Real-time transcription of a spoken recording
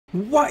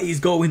What is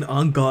going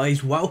on,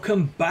 guys?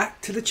 Welcome back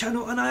to the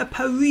channel and I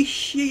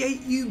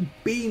appreciate you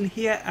being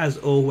here as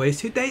always.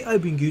 Today I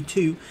bring you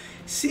two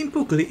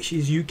simple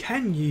glitches you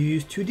can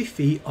use to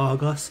defeat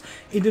Argos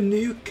in the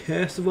new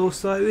Curse of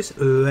Osiris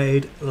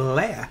raid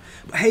Lair.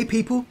 But hey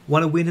people,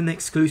 want to win an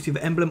exclusive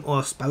emblem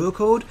or sparrow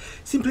code?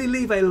 Simply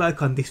leave a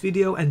like on this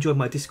video and join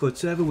my Discord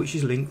server, which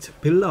is linked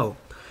below.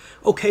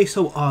 Okay,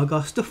 so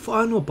Argos, the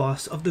final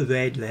boss of the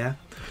raid Lair,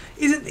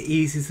 isn't the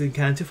easiest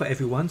encounter for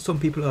everyone. Some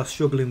people are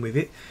struggling with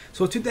it.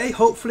 So today,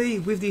 hopefully,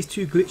 with these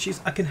two glitches,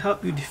 I can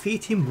help you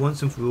defeat him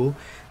once and for all.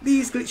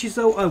 These glitches,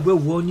 though, I will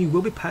warn you,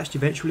 will be patched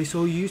eventually,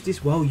 so use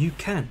this while you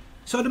can.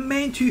 So the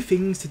main two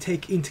things to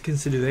take into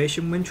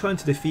consideration when trying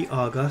to defeat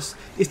Argos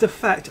is the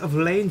fact of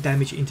laying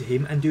damage into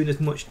him and doing as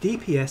much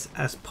DPS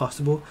as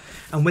possible.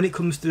 And when it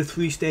comes to the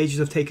 3 stages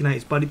of taking out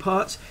his body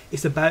parts,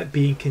 it's about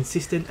being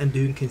consistent and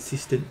doing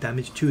consistent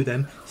damage to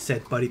them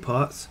said body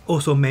parts.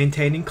 Also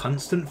maintaining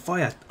constant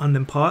fire on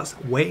them parts,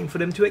 waiting for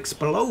them to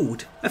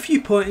explode. A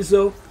few pointers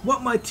though.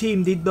 What my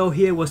team did though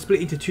here was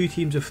split into 2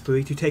 teams of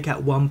 3 to take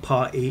out 1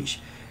 part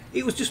each.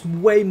 It was just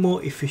way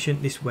more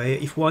efficient this way.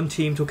 If one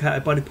team took out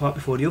a body part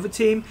before the other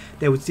team,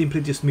 they would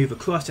simply just move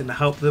across and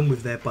help them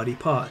with their body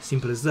part.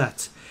 Simple as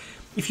that.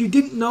 If you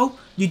didn't know,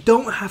 you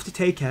don't have to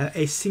take out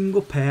a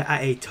single pair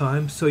at a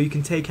time, so you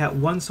can take out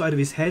one side of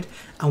his head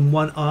and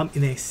one arm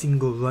in a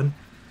single run.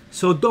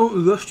 So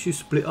don't rush to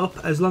split up.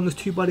 As long as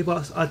 2 body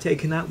parts are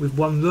taken out with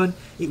one run,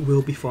 it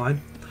will be fine.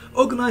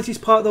 Organise this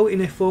part though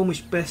in a form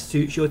which best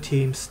suits your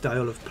team's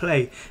style of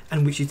play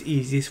and which is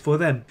easiest for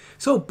them.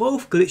 So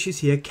both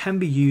glitches here can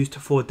be used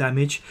for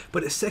damage,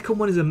 but the second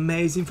one is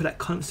amazing for that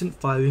constant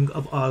firing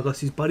of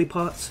Argos' body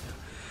parts.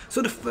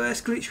 So the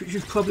first glitch, which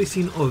you've probably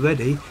seen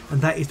already,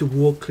 and that is the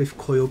Warcliffe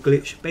coil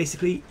glitch,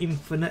 basically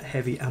infinite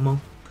heavy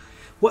ammo.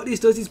 What this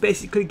does is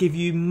basically give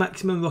you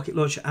maximum rocket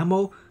launcher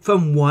ammo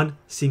from one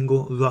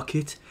single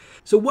rocket.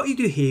 So what you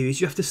do here is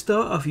you have to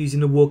start off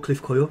using the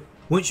Warcliffe coil.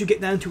 Once you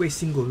get down to a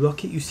single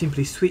rocket, you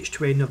simply switch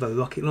to another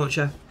rocket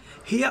launcher.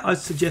 Here I'd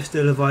suggest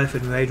the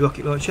Leviathan Raid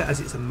rocket launcher as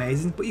it's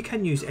amazing, but you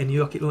can use any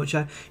rocket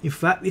launcher. In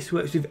fact, this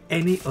works with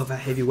any other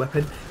heavy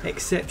weapon,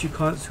 except you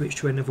can't switch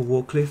to another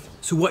Warcliffe.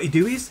 So what you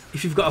do is,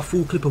 if you've got a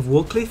full clip of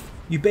Warcliffe,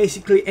 you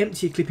basically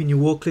empty your clip in your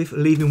Warcliffe,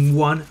 leaving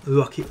 1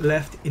 rocket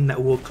left in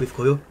that Warcliffe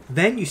coil.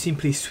 Then you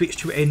simply switch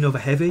to another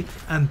heavy,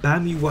 and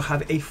bam, you will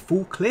have a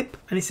full clip,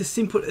 and it's as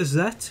simple as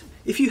that.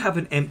 If you have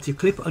an empty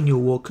clip on your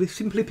Warcliffe,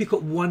 simply pick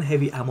up 1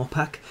 heavy ammo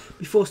pack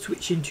before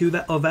switching to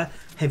that other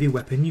heavy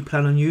weapon you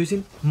plan on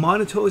using.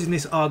 Minotaurs in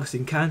this Argos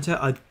encounter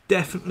are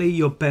definitely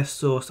your best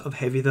source of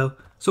heavy though.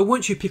 So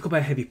once you pick up a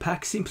heavy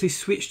pack, simply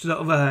switch to the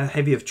other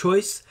heavy of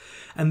choice.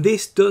 And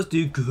this does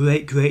do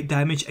great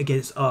damage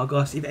against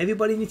Argos. If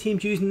everybody in your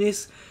team's using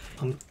this,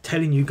 I'm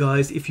telling you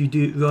guys, if you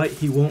do it right,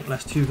 he won't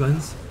last 2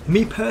 runs.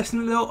 Me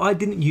personally though, I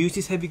didn't use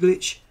this heavy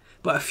glitch,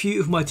 but a few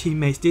of my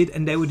teammates did,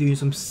 and they were doing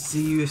some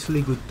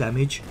seriously good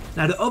damage.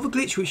 Now the other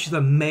glitch, which is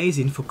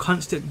amazing for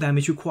constant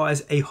damage,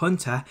 requires a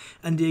hunter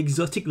and the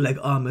exotic leg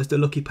armors, the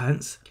lucky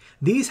pants.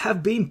 These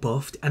have been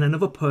buffed and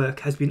another perk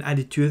has been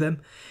added to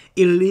them.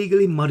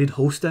 Illegally modded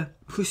holster.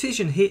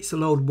 Precision hits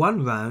load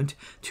 1 round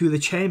to the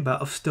chamber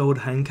of stowed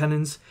hand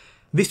cannons.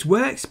 This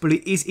works, but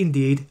it is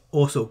indeed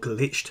also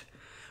glitched.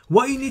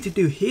 What you need to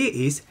do here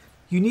is,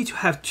 you need to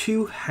have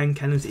 2 hand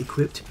cannons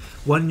equipped,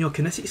 one in your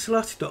kinetic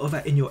slot, the other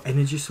in your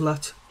energy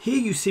slot. Here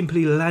you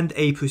simply land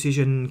a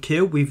precision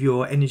kill with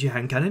your energy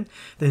hand cannon,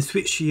 then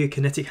switch to your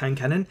kinetic hand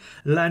cannon,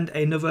 land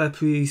another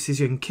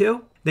precision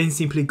kill, then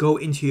simply go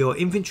into your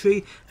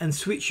inventory and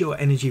switch your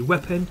energy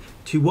weapon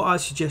to what I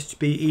suggest to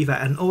be either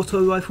an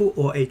auto rifle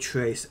or a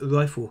trace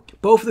rifle.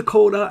 Both the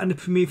Cola and the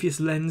Prometheus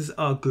lens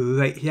are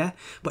great here,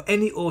 but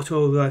any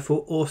auto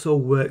rifle also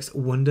works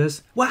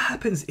wonders. What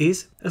happens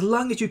is, as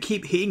long as you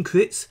keep hitting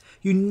crits,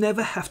 you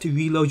never have to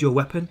reload your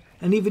weapon,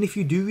 and even if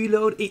you do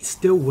reload, it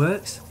still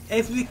works.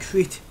 Every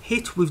crit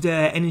hit with the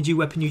energy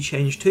weapon you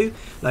change to,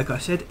 like I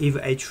said, either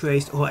a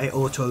trace or a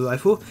auto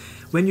rifle,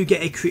 when you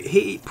get a crit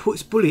hit, it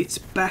puts bullets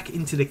back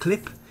into the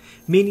clip,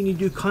 meaning you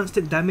do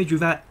constant damage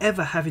without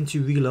ever having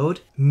to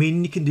reload,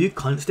 meaning you can do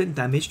constant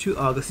damage to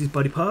Argos'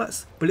 body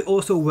parts, but it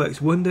also works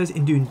wonders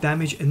in doing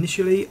damage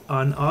initially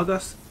on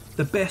Argos.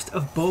 The best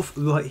of both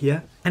right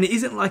here. And it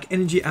isn't like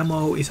energy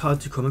ammo is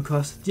hard to come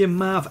across. The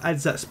amount of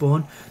ads that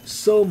spawn,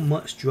 so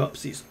much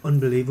drops, it's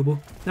unbelievable.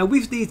 Now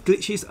with these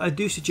glitches, I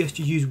do suggest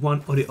you use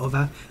one or the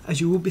other,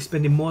 as you will be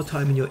spending more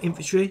time in your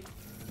infantry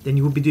than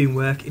you will be doing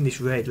work in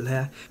this raid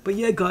Lair. But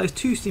yeah guys,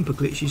 2 simple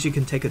glitches you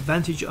can take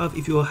advantage of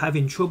if you're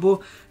having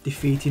trouble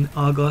defeating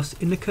Argos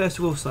in the Curse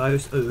of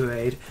Osiris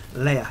raid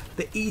Lair,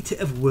 the Eater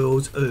of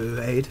Worlds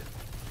raid.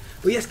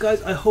 But yes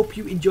guys, I hope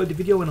you enjoyed the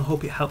video and I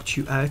hope it helped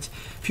you out.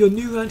 If you're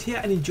new around here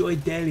and enjoy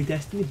Daily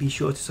Destiny, be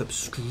sure to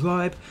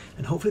subscribe,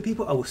 and hopefully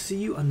people, I will see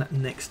you on that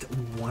next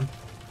one.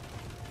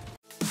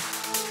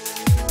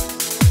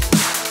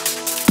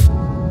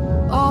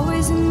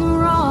 Always in the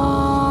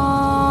wrong,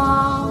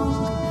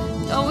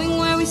 knowing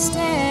where we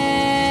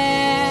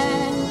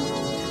stand,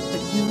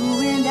 but you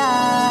and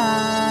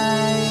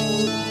I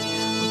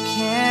will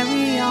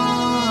carry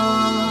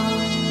on.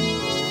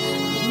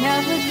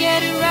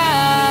 get it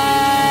right.